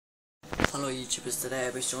Hello YouTubers, today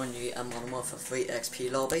I'll be showing you a Mw3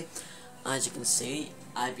 XP lobby. As you can see,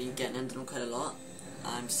 I've been getting into them quite a lot.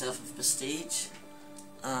 I'm 7th prestige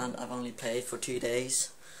and I've only played for 2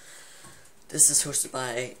 days. This is hosted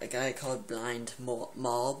by a guy called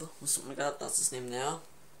BlindMob or something like that, that's his name now.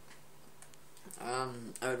 I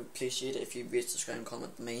would appreciate it if you rate, subscribe and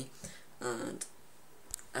comment to me, and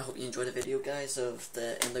I hope you enjoyed the video guys of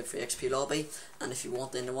the Mw3 XP lobby. And if you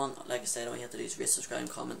want the end one, like I said, all you have to do is rate, subscribe and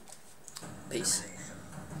comment. Peace.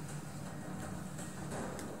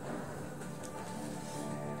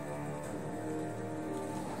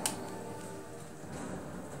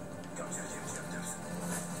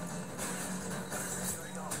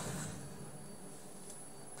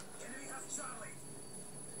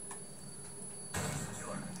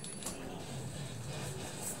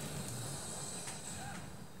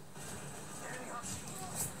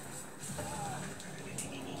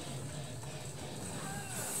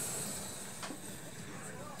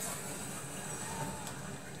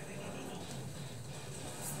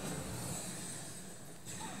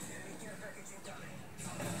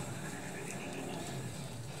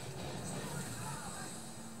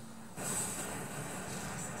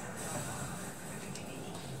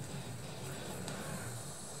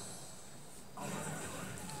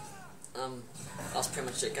 That's pretty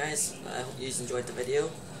much it guys. I hope you enjoyed the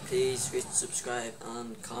video. Please rate, subscribe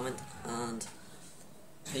and comment, and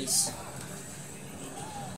peace.